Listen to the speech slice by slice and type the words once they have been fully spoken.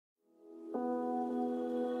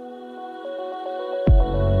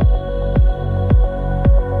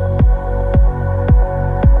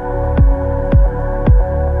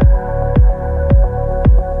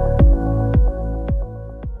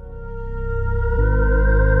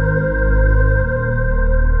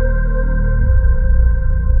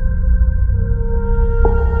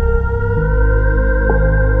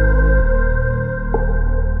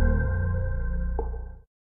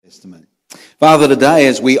Father, today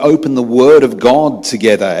as we open the Word of God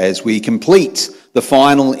together, as we complete the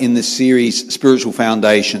final in this series, Spiritual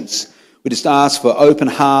Foundations, we just ask for open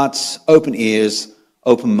hearts, open ears,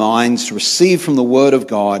 open minds to receive from the Word of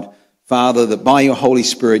God, Father, that by your Holy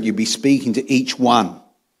Spirit you be speaking to each one.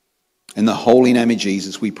 In the holy name of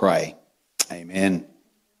Jesus we pray. Amen.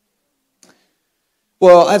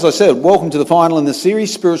 Well, as I said, welcome to the final in the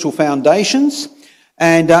series, Spiritual Foundations.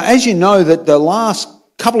 And as you know, that the last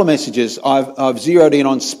couple of messages I've zeroed in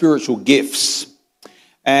on spiritual gifts.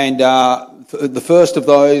 And the first of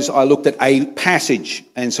those, I looked at a passage.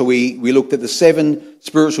 And so we looked at the 7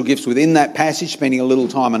 spiritual gifts within that passage, spending a little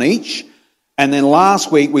time on each. And then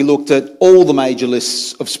last week, we looked at all the major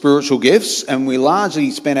lists of spiritual gifts. And we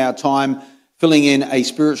largely spent our time filling in a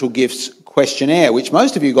spiritual gifts questionnaire, which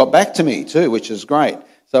most of you got back to me too, which is great.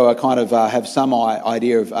 So I kind of have some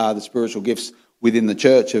idea of the spiritual gifts within the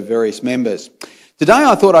church of various members. Today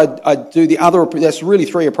I thought I'd do the other, there's really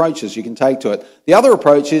 3 approaches you can take to it. The other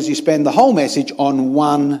approach is you spend the whole message on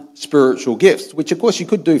one spiritual gift, which of course you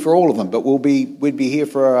could do for all of them, but we'd be here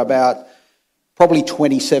for about probably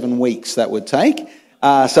 27 weeks that would take.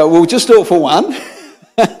 So we'll just do it for one.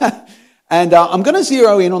 And I'm going to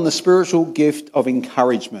zero in on the spiritual gift of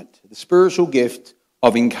encouragement. The spiritual gift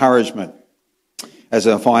of encouragement as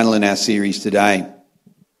a final in our series today.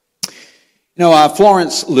 You know,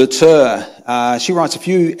 Florence Latour, she writes a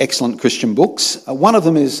few excellent Christian books. One of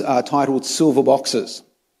them is titled Silver Boxes.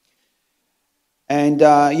 And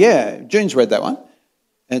June's read that one.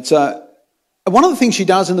 It's one of the things she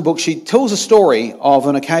does in the book, she tells a story of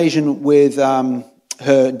an occasion with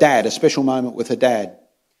her dad, a special moment with her dad.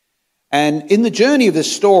 And in the journey of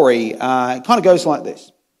this story, it kind of goes like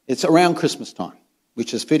this. It's around Christmas time,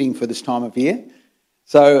 which is fitting for this time of year.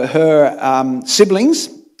 So her siblings,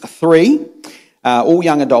 3, all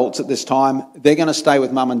young adults at this time, they're going to stay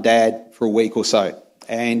with mum and dad for a week or so.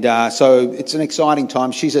 And so it's an exciting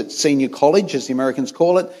time. She's at senior college, as the Americans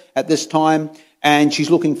call it, at this time. And she's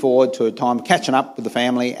looking forward to a time catching up with the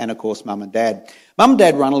family and, of course, mum and dad. Mum and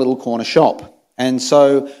dad run a little corner shop. And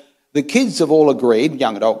so the kids have all agreed,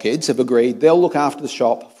 young adult kids have agreed, they'll look after the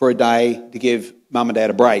shop for a day to give mum and dad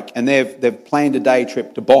a break. And they've planned a day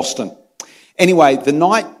trip to Boston. Anyway, the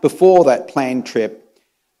night before that planned trip,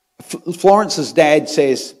 Florence's dad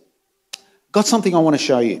says, got something I want to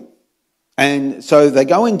show you. And so they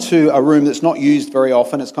go into a room that's not used very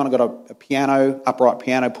often. It's kind of got a piano, upright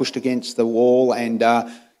piano pushed against the wall and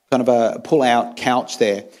kind of a pull-out couch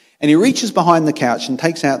there. And he reaches behind the couch and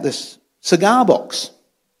takes out this cigar box.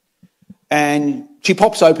 And she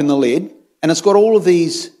pops open the lid and it's got all of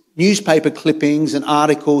these newspaper clippings and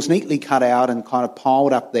articles neatly cut out and kind of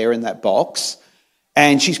piled up there in that box.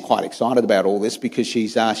 And she's quite excited about all this because she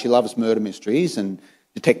loves murder mysteries and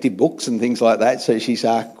detective books and things like that. So she's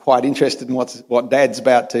quite interested in what Dad's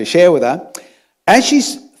about to share with her. As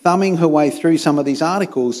she's thumbing her way through some of these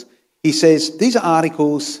articles, he says, these are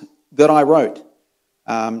articles that I wrote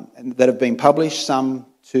that have been published, some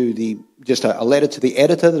to just a letter to the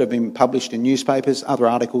editor that have been published in newspapers, other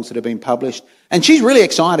articles that have been published. And she's really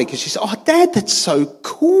excited because she says, oh, Dad, that's so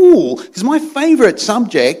cool. Because my favourite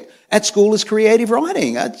subject at school is creative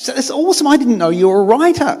writing. It's awesome. I didn't know you were a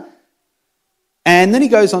writer. And then he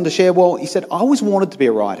goes on to share, well, he said, I always wanted to be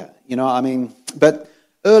a writer, but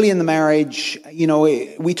early in the marriage,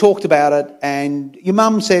 we talked about it and your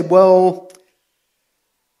mum said, well,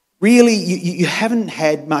 really, you haven't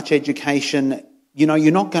had much education.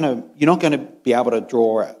 You're not going to be able to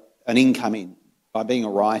draw an income in by being a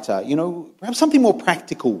writer. Perhaps something more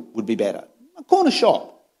practical would be better. A corner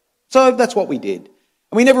shop. So that's what we did.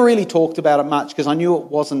 And we never really talked about it much because I knew it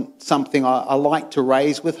wasn't something I liked to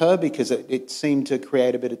raise with her because it seemed to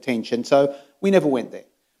create a bit of tension. So we never went there.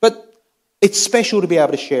 But it's special to be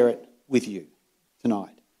able to share it with you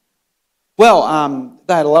tonight. Well,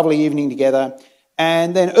 they had a lovely evening together.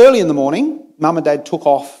 And then early in the morning, Mum and Dad took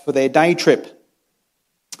off for their day trip.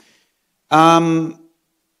 Late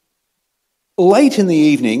in the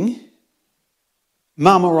evening,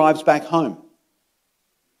 Mum arrives back home.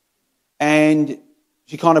 And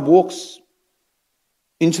she kind of walks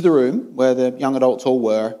into the room where the young adults all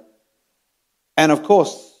were. And of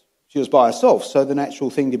course, she was by herself. So the natural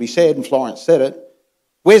thing to be said, and Florence said it,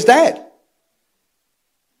 where's Dad?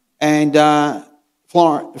 And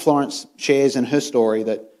Florence shares in her story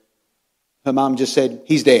that her mum just said,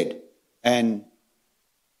 he's dead. And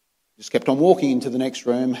just kept on walking into the next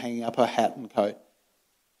room, hanging up her hat and coat.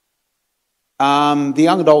 The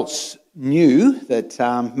young adults knew that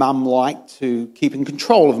Mum liked to keep in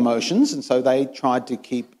control of emotions, and so they tried to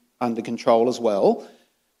keep under control as well.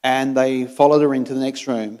 And they followed her into the next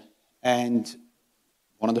room, and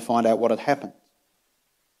wanted to find out what had happened.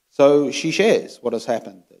 So she shares what has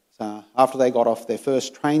happened. After they got off their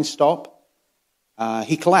first train stop,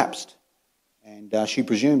 he collapsed, and she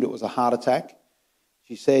presumed it was a heart attack.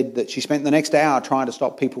 She said that she spent the next hour trying to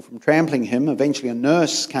stop people from trampling him. Eventually a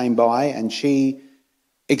nurse came by and she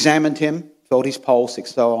examined him, felt his pulse, and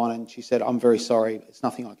so on, and she said, "I'm very sorry, there's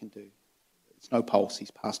nothing I can do. There's no pulse,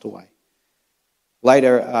 he's passed away."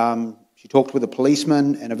 Later, she talked with a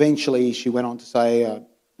policeman, and eventually she went on to say,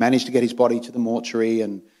 managed to get his body to the mortuary,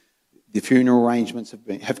 and the funeral arrangements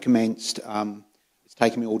have commenced. It's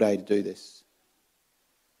taken me all day to do this.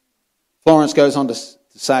 Florence goes on to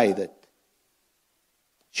say that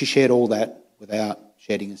she shared all that without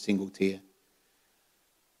shedding a single tear.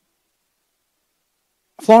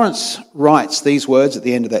 Florence writes these words at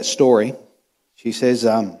the end of that story. She says,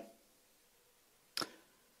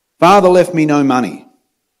 "Father left me no money,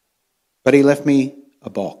 but he left me a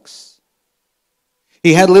box.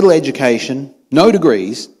 He had little education, no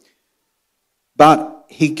degrees, but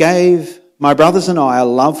he gave my brothers and I a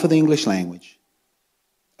love for the English language,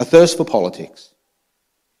 a thirst for politics,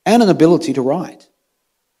 and an ability to write.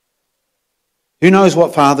 Who knows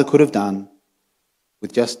what Father could have done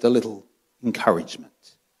with just a little encouragement?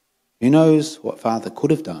 Who knows what Father could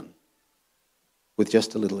have done with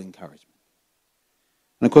just a little encouragement?"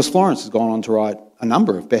 And of course, Florence has gone on to write a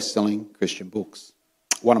number of best-selling Christian books.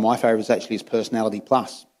 One of my favourites actually is Personality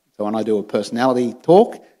Plus. So when I do a personality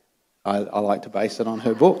talk, I like to base it on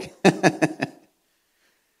her book.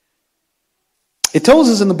 It tells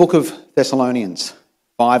us in the book of Thessalonians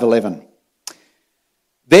 5:11,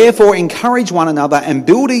 "Therefore encourage one another and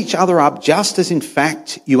build each other up just as in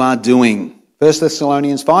fact you are doing." 1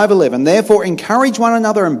 Thessalonians 5:11, "Therefore encourage one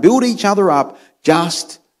another and build each other up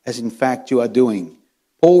just as in fact you are doing."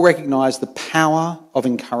 Paul recognised the power of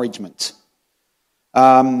encouragement.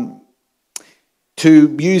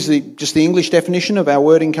 To use just the English definition of our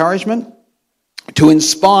word encouragement, to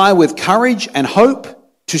inspire with courage and hope,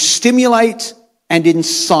 to stimulate and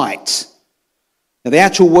incite. Now, the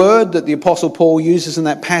actual word that the Apostle Paul uses in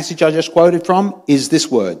that passage I just quoted from is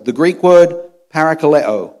this word, the Greek word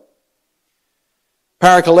parakaleo.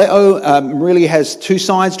 Parakaleo really has two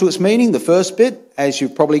sides to its meaning. The first bit, as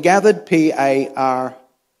you've probably gathered,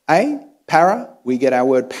 P-A-R-A, para, we get our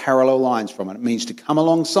word parallel lines from it. It means to come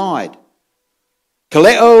alongside.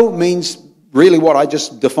 Kaleo means really what I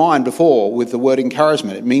just defined before with the word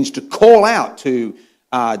encouragement. It means to call out, to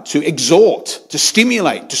exhort, to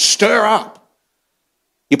stimulate, to stir up.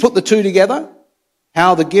 You put the two together,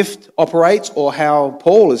 how the gift operates, or how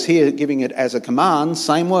Paul is here giving it as a command,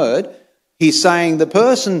 same word. He's saying the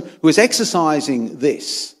person who is exercising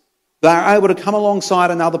this, they are able to come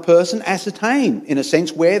alongside another person, ascertain, in a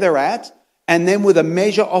sense, where they're at, and then with a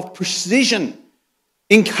measure of precision,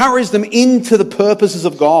 encourage them into the purposes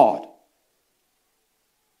of God.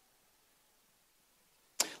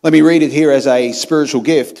 Let me read it here as a spiritual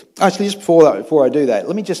gift. Actually, just before I do that,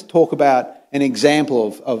 let me just talk about an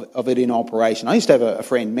example of it in operation. I used to have a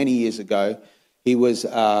friend many years ago. He was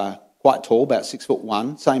quite tall, about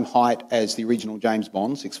 6'1", same height as the original James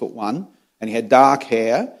Bond, 6'1", and he had dark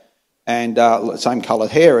hair and same coloured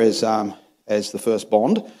hair as the first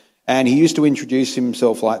Bond. And he used to introduce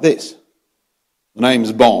himself like this: "The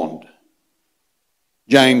name's Bond,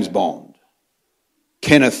 James Bond,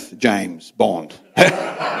 Kenneth James Bond."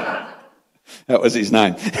 That was his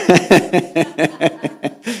name.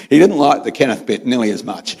 He didn't like the Kenneth bit nearly as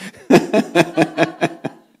much.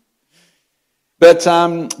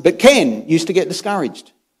 But Ken used to get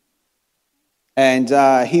discouraged. And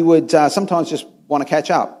he would sometimes just want to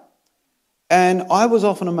catch up. And I was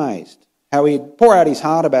often amazed how he'd pour out his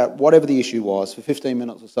heart about whatever the issue was for 15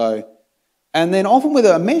 minutes or so. And then often with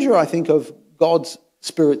a measure, I think, of God's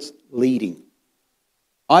Spirit's leading.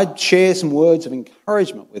 I'd share some words of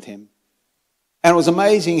encouragement with him. And it was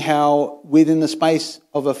amazing how within the space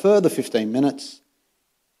of a further 15 minutes,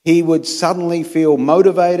 he would suddenly feel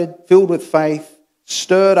motivated, filled with faith,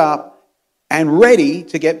 stirred up, and ready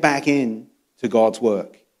to get back in to God's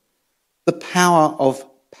work. The power of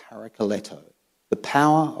parakaleto. The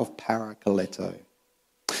power of parakaleto.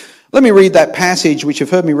 Let me read that passage which you've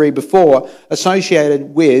heard me read before,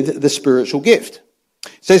 associated with the spiritual gift.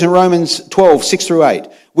 It says in Romans 12, 6-8,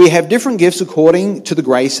 "We have different gifts according to the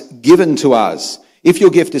grace given to us. If your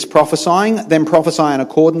gift is prophesying, then prophesy in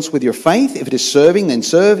accordance with your faith. If it is serving, then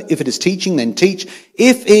serve. If it is teaching, then teach.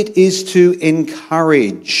 If it is to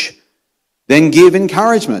encourage, then give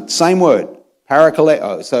encouragement." Same word,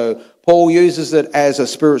 parakaleo. So Paul uses it as a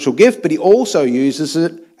spiritual gift, but he also uses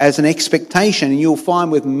it as an expectation. And you'll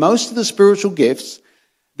find with most of the spiritual gifts,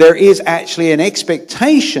 there is actually an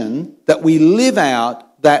expectation that we live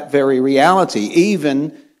out that very reality.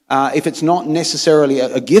 Even if it's not necessarily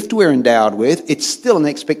a gift we're endowed with, it's still an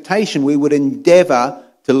expectation. We would endeavour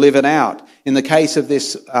to live it out. In the case of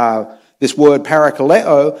this word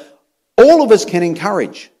parakaleo, all of us can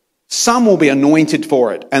encourage. Some will be anointed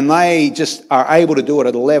for it, and they just are able to do it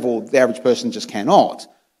at a level the average person just cannot.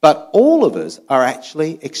 But all of us are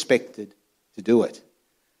actually expected to do it.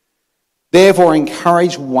 Therefore,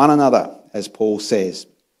 encourage one another, as Paul says.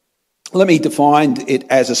 Let me define it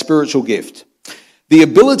as a spiritual gift. The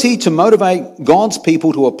ability to motivate God's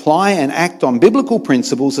people to apply and act on biblical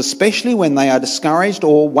principles, especially when they are discouraged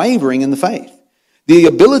or wavering in the faith. The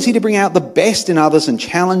ability to bring out the best in others and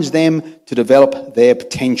challenge them to develop their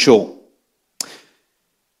potential.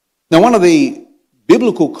 Now, one of the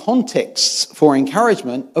biblical contexts for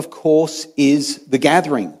encouragement, of course, is the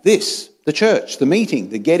gathering. The church, the meeting,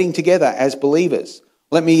 the getting together as believers.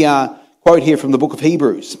 Let me quote here from the book of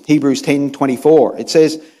Hebrews, Hebrews 10:24. It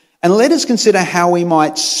says, "And let us consider how we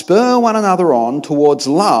might spur one another on towards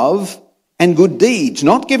love and good deeds,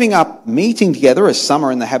 not giving up meeting together as some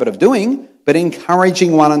are in the habit of doing, but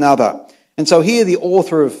encouraging one another." And so here the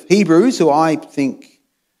author of Hebrews, who I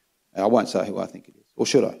won't say who I think it is. Or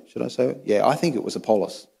should I? Should I say it? Yeah, I think it was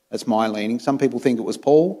Apollos. That's my leaning. Some people think it was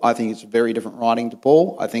Paul. I think it's a very different writing to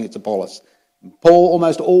Paul. I think it's Apollos. Paul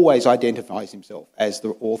almost always identifies himself as the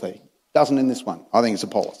author. Doesn't in this one. I think it's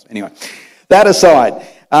Apollos. Anyway, that aside,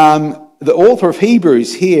 the author of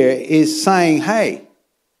Hebrews here is saying, hey,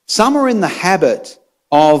 some are in the habit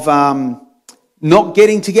of not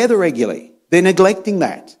getting together regularly. They're neglecting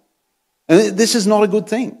that. And this is not a good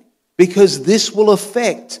thing, because this will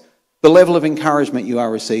affect the level of encouragement you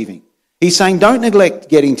are receiving. He's saying don't neglect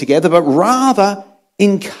getting together, but rather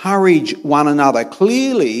encourage one another.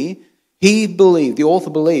 Clearly, the author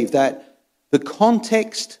believed that the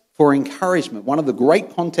context for encouragement, one of the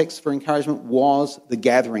great contexts for encouragement was the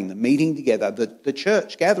gathering, the meeting together, the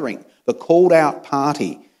church gathering, the called out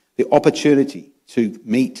party, the opportunity to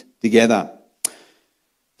meet together.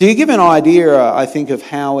 Do you give an idea, I think, of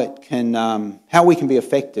how we can be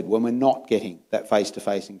affected when we're not getting that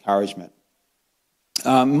face-to-face encouragement?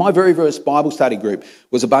 My very first Bible study group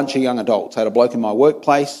was a bunch of young adults. I had a bloke in my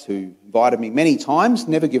workplace who invited me many times,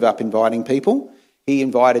 never give up inviting people. He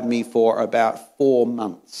invited me for about 4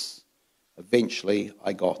 months. Eventually,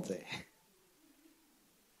 I got there.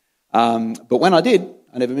 But when I did,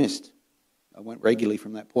 I never missed. I went regularly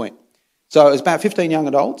from that point. So it was about 15 young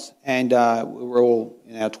adults, and we were all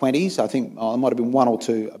in our 20s. I think there might have been one or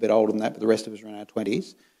two a bit older than that, but the rest of us were in our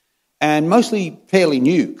 20s. And mostly fairly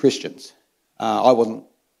new Christians. I wasn't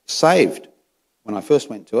saved when I first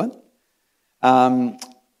went to it.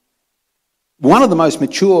 One of the most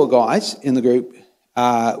mature guys in the group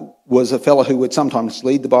was a fellow who would sometimes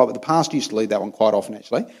lead the Bible. The pastor used to lead that one quite often,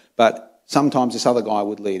 actually, but sometimes this other guy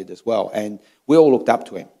would lead it as well. And we all looked up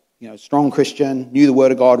to him. You know, strong Christian, knew the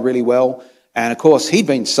Word of God really well. And, of course, he'd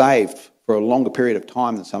been saved for a longer period of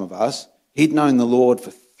time than some of us. He'd known the Lord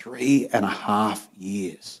for 3.5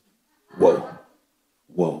 years. Whoa.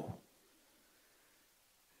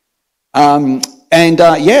 He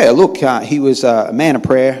was a man of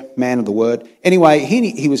prayer, man of the Word. Anyway,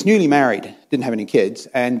 he was newly married, didn't have any kids,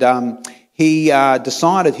 and he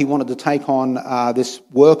decided he wanted to take on this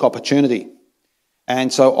work opportunity.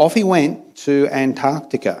 And so off he went to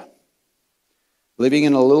Antarctica, living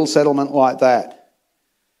in a little settlement like that.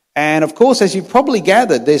 And of course, as you've probably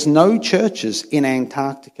gathered, there's no churches in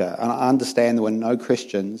Antarctica. And I understand there were no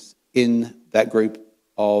Christians in that group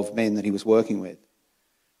of men that he was working with.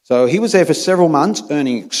 So he was there for several months,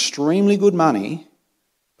 earning extremely good money,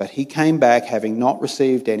 but he came back having not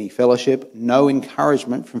received any fellowship, no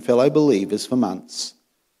encouragement from fellow believers for months.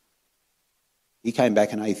 He came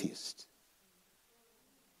back an atheist.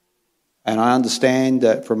 And I understand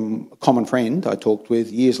that from a common friend I talked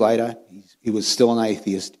with years later, he was still an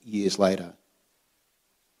atheist years later.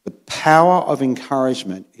 The power of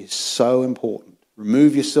encouragement is so important.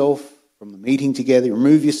 Remove yourself from the meeting together,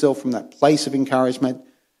 remove yourself from that place of encouragement.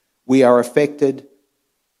 We are affected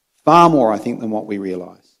far more, I think, than what we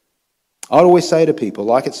realise. I'd always say to people,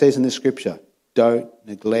 like it says in the scripture, don't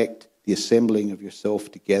neglect the assembling of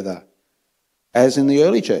yourself together. As in the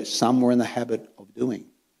early church, some were in the habit of doing.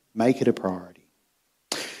 Make it a priority.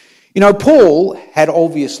 You know, Paul had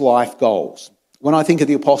obvious life goals. When I think of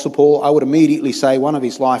the Apostle Paul, I would immediately say one of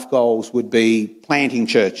his life goals would be planting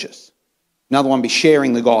churches. Another one would be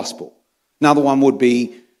sharing the gospel. Another one would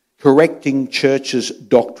be correcting churches'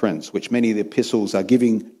 doctrines, which many of the epistles are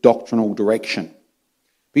giving doctrinal direction.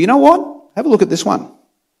 But you know what? Have a look at this one.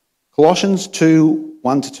 Colossians 2,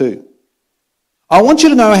 1-2. I want you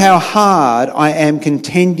to know how hard I am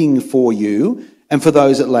contending for you and for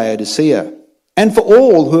those at Laodicea, and for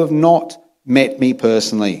all who have not met me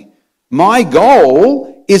personally. My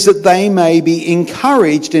goal is that they may be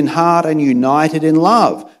encouraged in heart and united in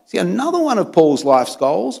love. See, another one of Paul's life's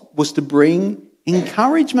goals was to bring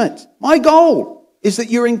encouragement. My goal is that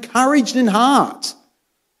you're encouraged in heart.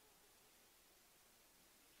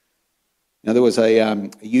 Now, there was a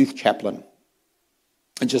youth chaplain.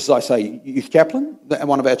 And just as I say, youth chaplain, and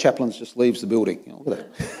one of our chaplains just leaves the building. You know, look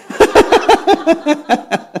at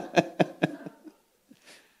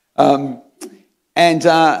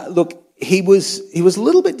that. Look, he was a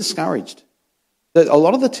little bit discouraged. That a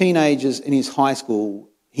lot of the teenagers in his high school,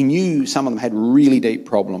 he knew some of them had really deep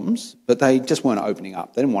problems, but they just weren't opening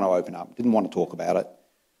up. They didn't want to open up, didn't want to talk about it.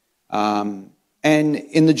 And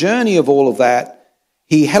in the journey of all of that,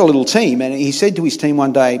 he had a little team, and he said to his team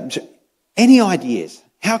one day, any ideas?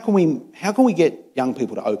 How can we get young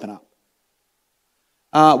people to open up?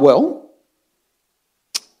 Well,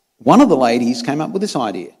 one of the ladies came up with this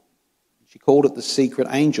idea. She called it the secret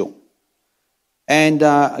angel. And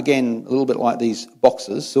again, a little bit like these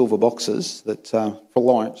boxes, silver boxes that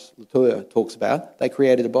Florence Latour talks about, they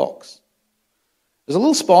created a box. There's a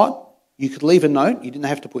little spot. You could leave a note. You didn't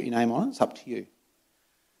have to put your name on it. It's up to you.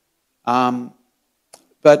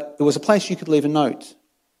 But it was a place you could leave a note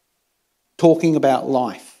talking about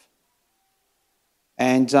life.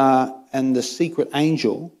 And the secret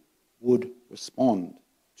angel would respond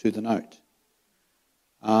to the note.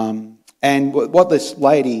 And what this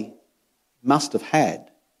lady must have had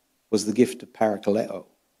was the gift of parakaleo,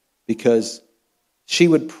 because she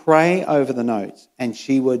would pray over the notes and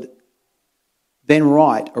she would then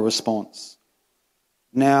write a response.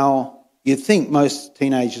 Now, you'd think most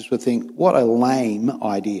teenagers would think, what a lame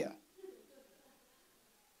idea.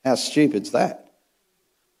 How stupid's that?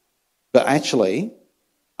 But actually,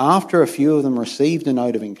 after a few of them received a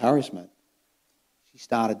note of encouragement, she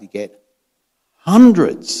started to get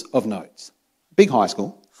hundreds of notes. Big high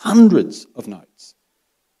school, hundreds of notes.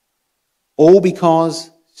 All because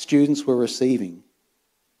students were receiving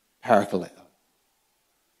parakaleo.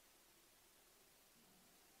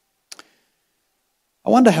 I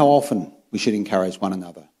wonder how often we should encourage one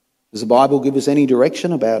another. Does the Bible give us any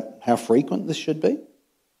direction about how frequent this should be?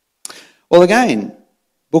 Well, again,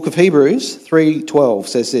 Book of Hebrews 3:12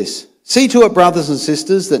 says this, see to it, brothers and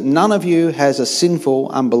sisters, that none of you has a sinful,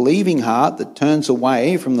 unbelieving heart that turns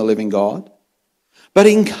away from the living God, but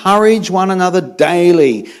encourage one another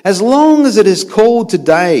daily, as long as it is called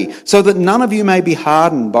today, so that none of you may be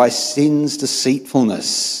hardened by sin's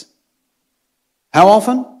deceitfulness. How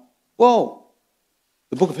often? Well,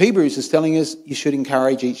 the book of Hebrews is telling us you should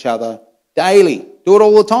encourage each other daily. Do it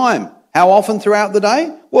all the time. How often throughout the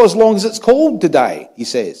day? Well, as long as it's called today, he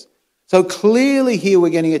says. So clearly here we're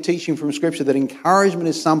getting a teaching from Scripture that encouragement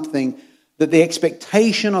is something that the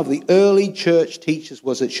expectation of the early church teachers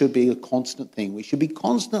was it should be a constant thing. We should be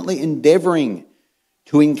constantly endeavouring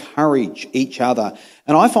to encourage each other.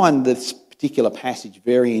 And I find this particular passage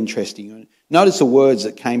very interesting. Notice the words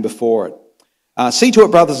that came before it. See to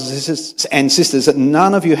it, brothers and sisters, that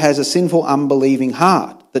none of you has a sinful, unbelieving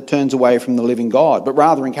heart that turns away from the living God, but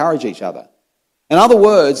rather encourage each other. In other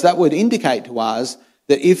words, that would indicate to us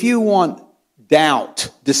that if you want doubt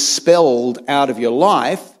dispelled out of your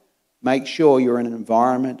life, make sure you're in an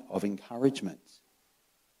environment of encouragement.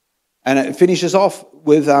 And it finishes off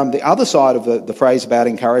with the other side of the phrase about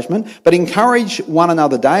encouragement, but encourage one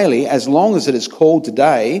another daily, as long as it is called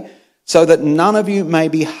today, so that none of you may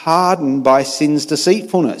be hardened by sin's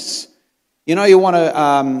deceitfulness. You know, you want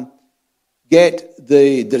to get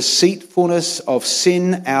the deceitfulness of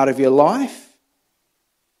sin out of your life.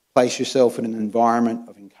 Place yourself in an environment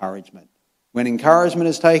of encouragement. When encouragement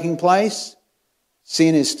is taking place,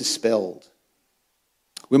 sin is dispelled.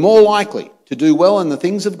 We're more likely to do well in the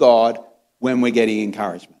things of God when we're getting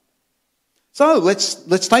encouragement. So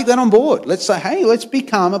let's take that on board. Let's say, hey, let's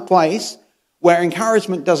become a place where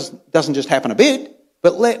encouragement doesn't just happen a bit,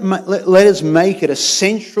 but let us make it a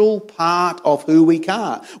central part of who we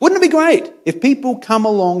are. Wouldn't it be great if people come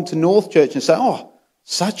along to North Church and say, oh,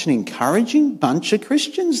 such an encouraging bunch of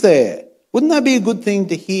Christians there. Wouldn't that be a good thing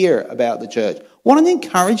to hear about the church? What an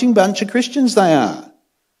encouraging bunch of Christians they are.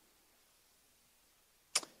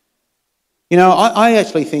 You know, I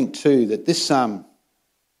actually think too that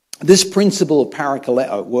this principle of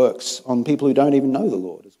parakaleo works on people who don't even know the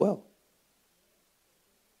Lord as well.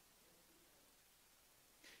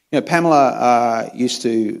 You know, Pamela used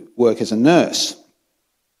to work as a nurse,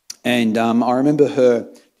 and I remember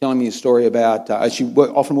her telling me a story about, she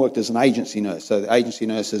often worked as an agency nurse, so the agency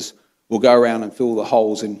nurses will go around and fill the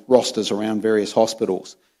holes in rosters around various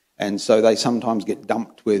hospitals, and so they sometimes get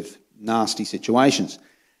dumped with nasty situations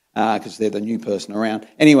because they're the new person around.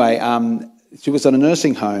 Anyway, she was at a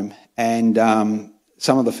nursing home, and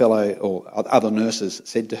some of the fellow or other nurses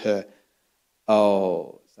said to her,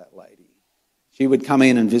 "Oh, it's that lady." She would come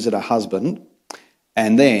in and visit her husband,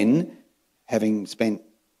 and then, having spent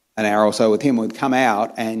an hour or so with him, would come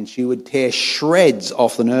out and she would tear shreds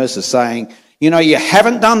off the nurses, saying, "You know, you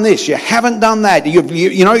haven't done this, you haven't done that.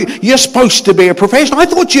 You know, you're supposed to be a professional. I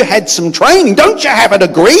thought you had some training. Don't you have a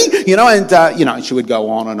degree?" You know, and she would go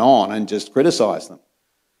on and just criticise them.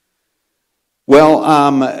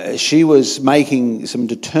 Well, she was making some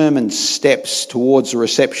determined steps towards the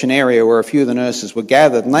reception area where a few of the nurses were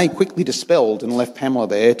gathered, and they quickly dispelled and left Pamela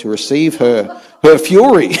there to receive her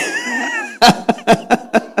fury.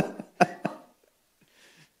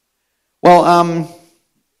 Well,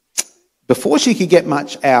 before she could get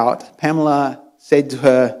much out, Pamela said to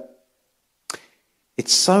her,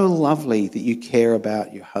 "It's so lovely that you care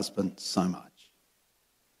about your husband so much.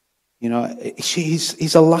 You know,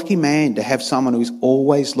 he's a lucky man to have someone who's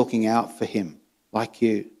always looking out for him like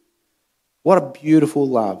you. What a beautiful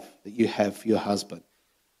love that you have for your husband."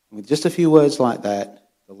 And with just a few words like that,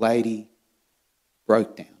 the lady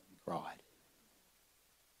broke down and cried.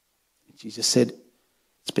 And she just said,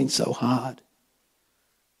 "It's been so hard.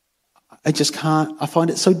 I find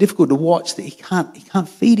it so difficult to watch that he can't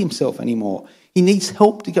feed himself anymore. He needs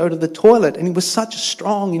help to go to the toilet, and he was such a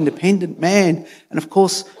strong, independent man. And of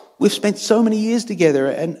course, we've spent so many years together,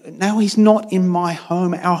 and now he's not in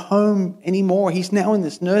our home anymore. He's now in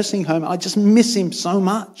this nursing home. I just miss him so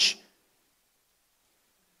much."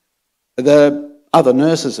 The other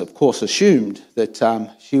nurses, of course, assumed that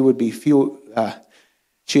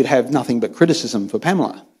she'd have nothing but criticism for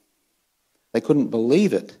Pamela. They couldn't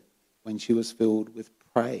believe it when she was filled with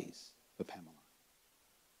praise for Pamela.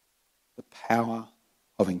 The power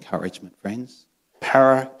of encouragement, friends.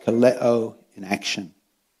 Parakaleo in action.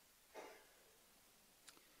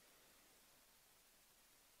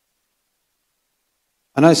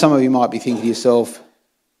 I know some of you might be thinking to yourself,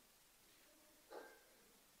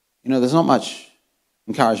 you know, there's not much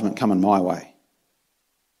encouragement coming my way.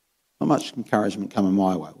 Not much encouragement coming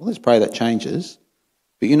my way. Well, let's pray that changes.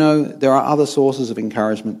 But you know, there are other sources of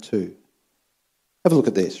encouragement too. Have a look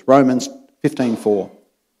at this. Romans 15:4.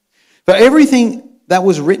 "For everything that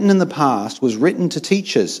was written in the past was written to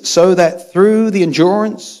teach us, so that through the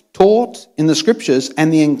endurance taught in the Scriptures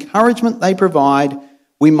and the encouragement they provide,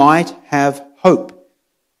 we might have hope."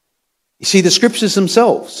 You see, the Scriptures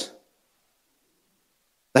themselves,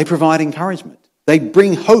 they provide encouragement. They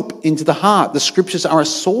bring hope into the heart. The Scriptures are a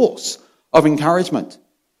source of encouragement.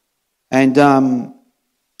 And, you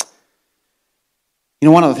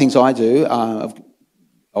know, one of the things I do,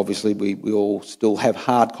 obviously we all still have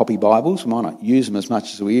hard copy Bibles. We might not use them as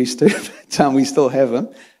much as we used to, but we still have them.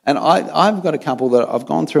 And I've got a couple that I've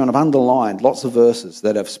gone through and I've underlined lots of verses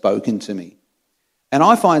that have spoken to me. And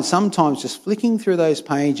I find sometimes just flicking through those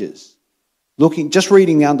pages, just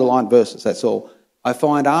reading the underlined verses, that's all, I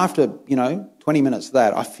find after, 20 minutes of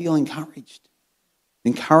that, I feel encouraged.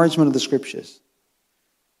 The encouragement of the Scriptures.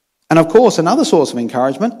 And of course, another source of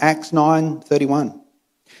encouragement, Acts 9:31.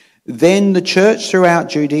 "Then the church throughout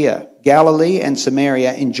Judea, Galilee and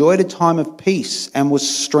Samaria enjoyed a time of peace and was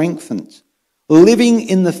strengthened, living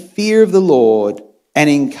in the fear of the Lord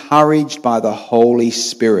and encouraged by the Holy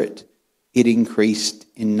Spirit. It increased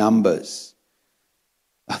in numbers."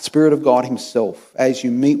 The Spirit of God himself, as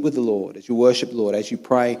you meet with the Lord, as you worship the Lord, as you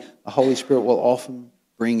pray, the Holy Spirit will often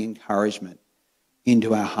bring encouragement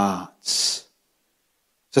into our hearts.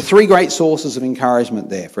 So 3 great sources of encouragement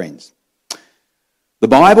there, friends. The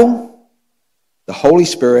Bible, the Holy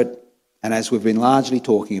Spirit, and as we've been largely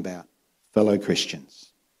talking about, fellow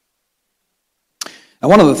Christians. And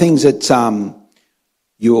one of the things that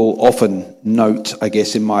you'll often note, I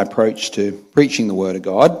guess, in my approach to preaching the Word of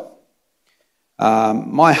God,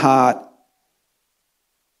 my heart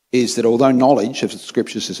is that although knowledge of the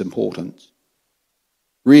Scriptures is important,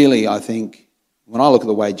 really I think, when I look at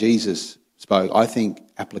the way Jesus spoke, I think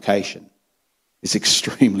application is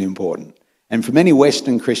extremely important. And for many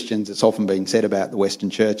Western Christians, it's often been said about the Western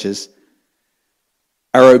churches,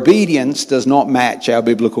 our obedience does not match our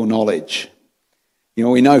biblical knowledge. You know,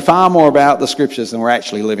 we know far more about the Scriptures than we're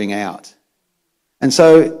actually living out. And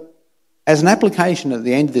so, as an application at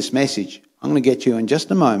the end of this message, I'm going to get you in just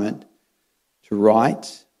a moment to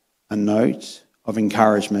write a note of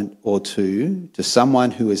encouragement or two to someone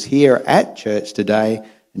who is here at church today,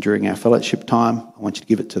 and during our fellowship time, I want you to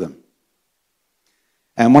give it to them.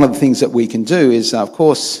 And one of the things that we can do is, of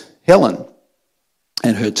course, Helen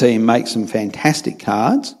and her team make some fantastic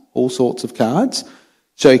cards, all sorts of cards.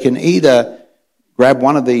 So you can either grab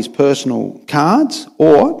one of these personal cards,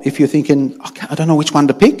 or if you're thinking, okay, I don't know which one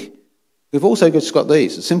to pick, we've also just got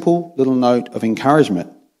these, a simple little note of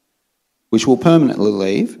encouragement, which we'll permanently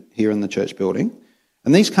leave here in the church building.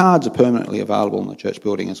 And these cards are permanently available in the church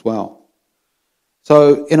building as well.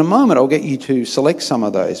 So in a moment, I'll get you to select some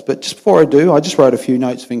of those. But just before I do, I just wrote a few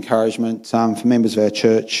notes of encouragement for members of our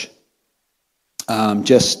church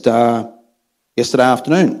yesterday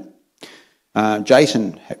afternoon.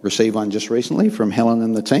 Jason received one just recently from Helen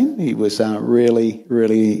and the team. He was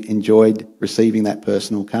really enjoyed receiving that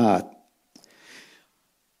personal card.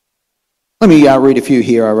 Let me read a few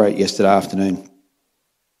here I wrote yesterday afternoon.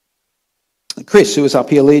 Chris, who was up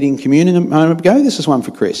here leading communion a moment ago, this is one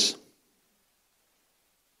for Chris.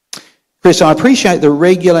 Chris, I appreciate the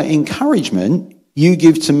regular encouragement you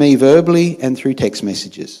give to me verbally and through text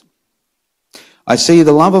messages. I see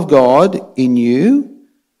the love of God in you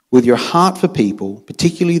with your heart for people,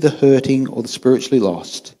 particularly the hurting or the spiritually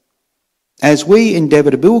lost. As we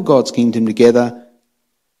endeavour to build God's kingdom together,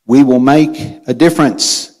 we will make a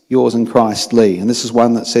difference, yours and Christ Lee. And this is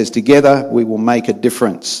one that says, together we will make a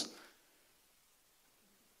difference.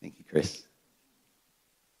 Thank you, Chris.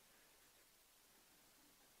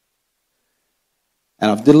 And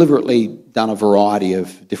I've deliberately done a variety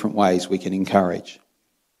of different ways we can encourage.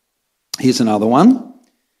 Here's another one.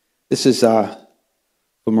 This is for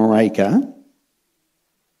Marika.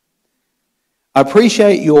 I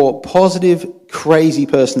appreciate your positive, crazy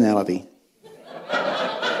personality.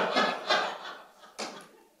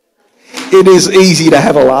 It is easy to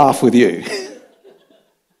have a laugh with you.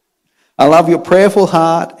 I love your prayerful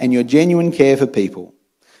heart and your genuine care for people.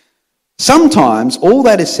 Sometimes all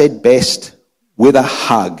that is said best with a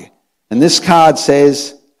hug. And this card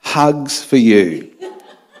says, hugs for you.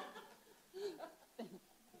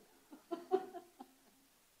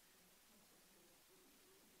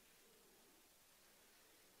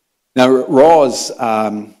 Now, Roz,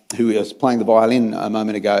 who was playing the violin a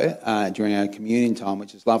moment ago during our communion time,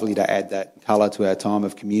 which is lovely to add that colour to our time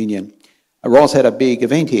of communion, Roz had a big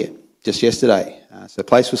event here just yesterday. So the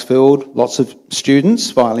place was filled, lots of students,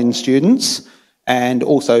 violin students, and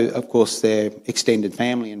also, of course, their extended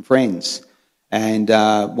family and friends. And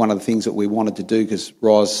one of the things that we wanted to do, because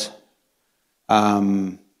Roz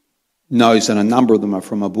knows that a number of them are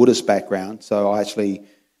from a Buddhist background, so I actually,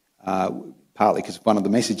 partly because one of the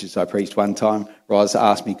messages I preached one time, Roz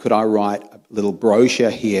asked me, could I write a little brochure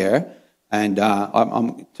here? And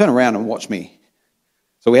turn around and watch me.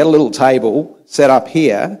 So we had a little table set up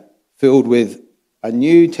here filled with a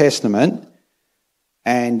New Testament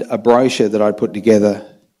and a brochure that I put together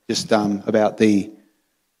just about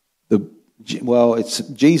it's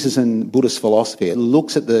Jesus and Buddhist philosophy. It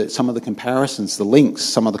looks at some of the comparisons, the links,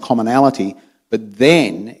 some of the commonality, but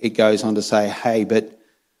then it goes on to say, hey, but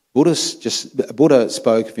Buddha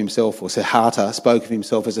spoke of himself, or Siddhartha spoke of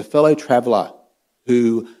himself as a fellow traveller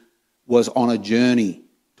who was on a journey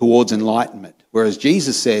towards enlightenment, whereas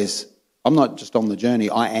Jesus says, I'm not just on the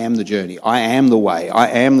journey, I am the journey. I am the way. I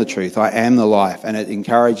am the truth. I am the life. And it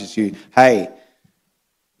encourages you, hey,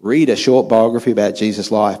 read a short biography about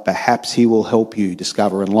Jesus' life. Perhaps he will help you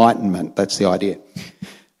discover enlightenment. That's the idea.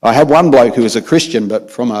 I had one bloke who was a Christian,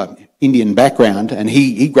 but from an Indian background, and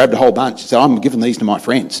he grabbed a whole bunch. He said, I'm giving these to my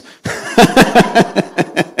friends.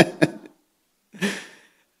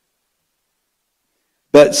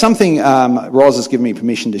 But something Roz has given me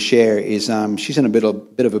permission to share is she's in a bit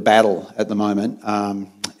of a battle at the moment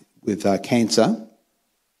with cancer.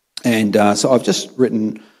 And so I've just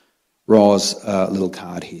written Roz a little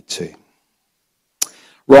card here too.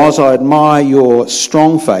 Roz, I admire your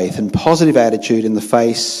strong faith and positive attitude in the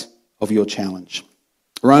face of your challenge.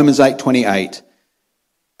 Romans 8:28.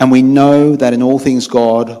 And we know that in all things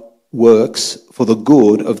God works for the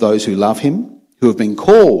good of those who love him, who have been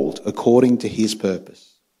called according to his purpose.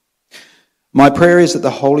 My prayer is that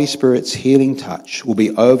the Holy Spirit's healing touch will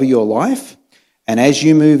be over your life, and as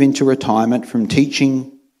you move into retirement from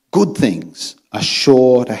teaching, good things are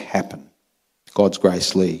sure to happen. God's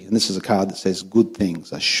Grace Lee. And this is a card that says, good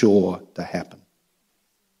things are sure to happen.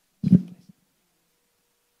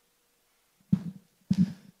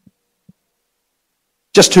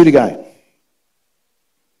 Just 2 to go.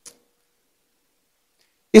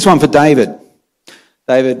 Here's one for David.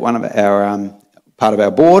 David, one of our part of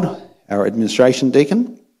our board, our administration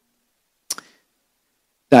deacon.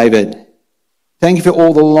 David, thank you for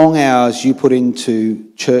all the long hours you put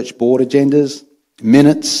into church board agendas,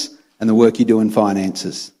 minutes, and the work you do in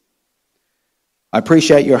finances. I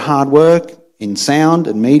appreciate your hard work in sound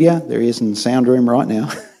and media. There he is in the sound room right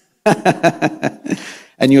now.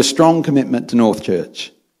 And your strong commitment to North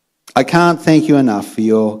Church. I can't thank you enough for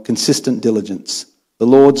your consistent diligence. The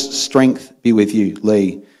Lord's strength be with you,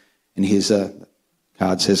 Lee. And his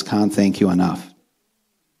card says, can't thank you enough.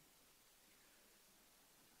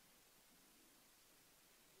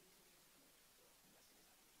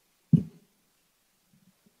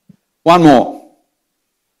 One more.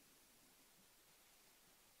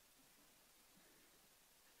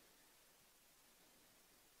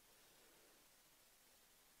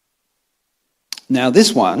 Now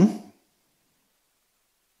this one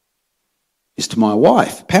is to my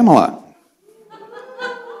wife, Pamela.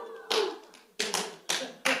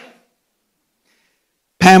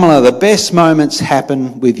 Pamela, the best moments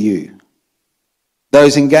happen with you.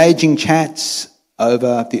 Those engaging chats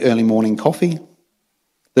over the early morning coffee,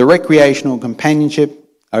 the recreational companionship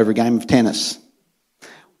over a game of tennis,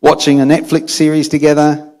 watching a Netflix series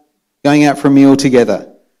together, going out for a meal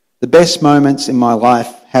together. The best moments in my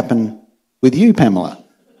life happen with you, Pamela.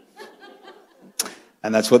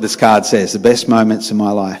 And that's what this card says. The best moments in my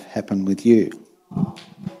life happen with you.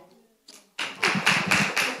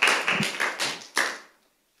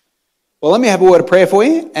 Well, let me have a word of prayer for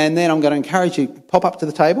you, and then I'm going to encourage you to pop up to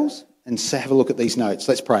the tables and have a look at these notes.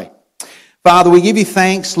 Let's pray. Father, we give you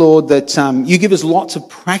thanks, Lord, that you give us lots of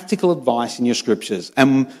practical advice in your scriptures.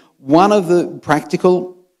 And one of the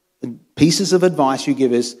practical pieces of advice you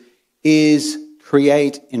give us is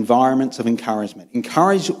create environments of encouragement.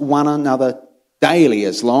 Encourage one another daily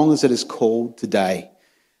as long as it is called today.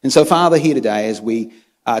 And so, Father, here today, as we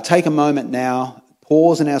take a moment now,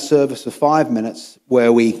 pause in our service for 5 minutes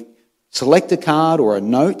where we select a card or a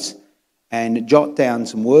note and jot down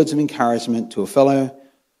some words of encouragement to a fellow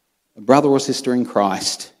brother or sister in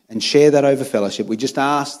Christ and share that over fellowship. We just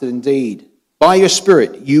ask that indeed, by your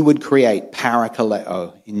Spirit, you would create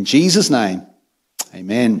parakaleo. In Jesus' name,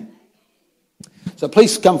 amen. So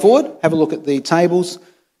please come forward, have a look at the tables,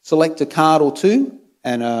 select a card or two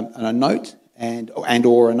and a note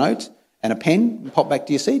or a note and a pen, and pop back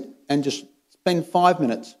to your seat and just spend 5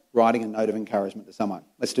 minutes writing a note of encouragement to someone.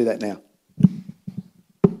 Let's do that now.